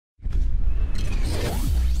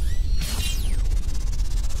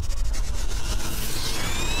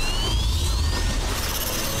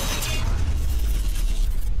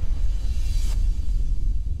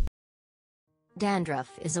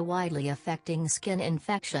Dandruff is a widely affecting skin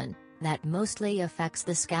infection that mostly affects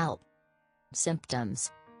the scalp.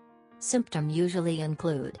 Symptoms. Symptom usually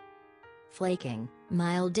include flaking,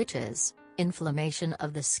 mild itches, inflammation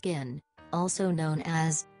of the skin, also known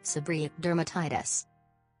as seborrheic dermatitis.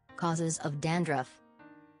 Causes of dandruff.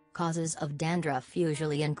 Causes of dandruff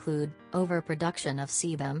usually include overproduction of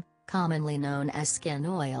sebum, commonly known as skin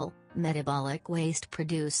oil, metabolic waste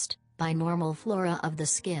produced by normal flora of the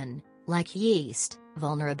skin, like yeast,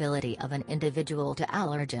 vulnerability of an individual to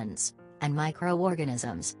allergens, and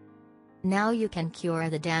microorganisms. Now you can cure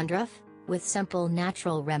the dandruff with simple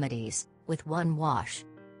natural remedies, with one wash.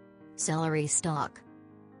 Celery stalk.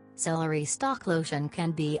 Celery stalk lotion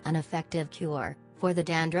can be an effective cure for the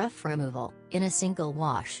dandruff removal in a single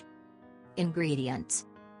wash. Ingredients: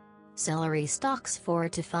 celery stalks 4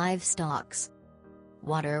 to 5 stalks.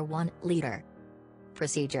 Water 1 liter.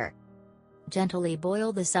 Procedure: gently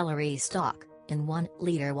boil the celery stalk in 1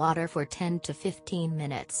 liter water for 10 to 15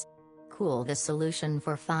 minutes. Cool the solution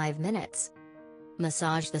for 5 minutes.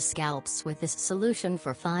 Massage the scalps with this solution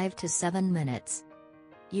for 5 to 7 minutes.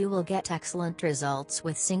 You will get excellent results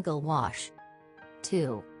with single wash.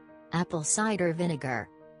 2. Apple cider vinegar.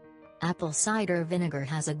 Apple cider vinegar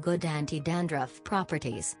has a good anti-dandruff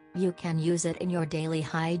properties. You can use it in your daily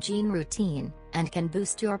hygiene routine, and can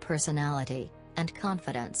boost your personality and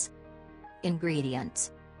confidence.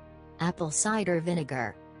 Ingredients: apple cider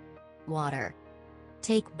vinegar, water.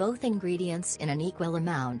 Take both ingredients in an equal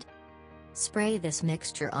amount. Spray this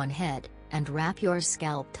mixture on head, and wrap your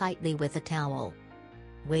scalp tightly with a towel.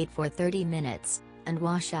 Wait for 30 minutes, and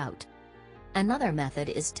wash out. Another method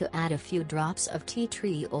is to add a few drops of tea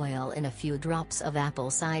tree oil in a few drops of apple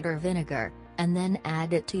cider vinegar, and then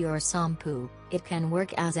add it to your shampoo. It can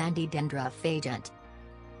work as anti-dandruff agent.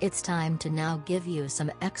 It's time to now give you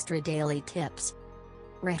some extra daily tips.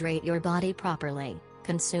 Hydrate your body properly.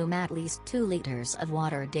 Consume at least 2 liters of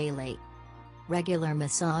water daily. Regular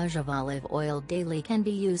massage of olive oil daily can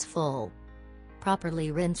be useful. Properly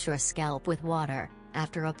rinse your scalp with water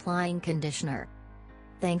after applying conditioner.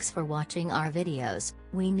 Thanks for watching our videos.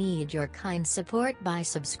 We need your kind support by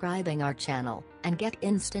subscribing our channel, and get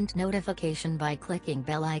instant notification by clicking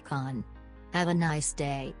bell icon. Have a nice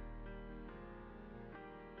day.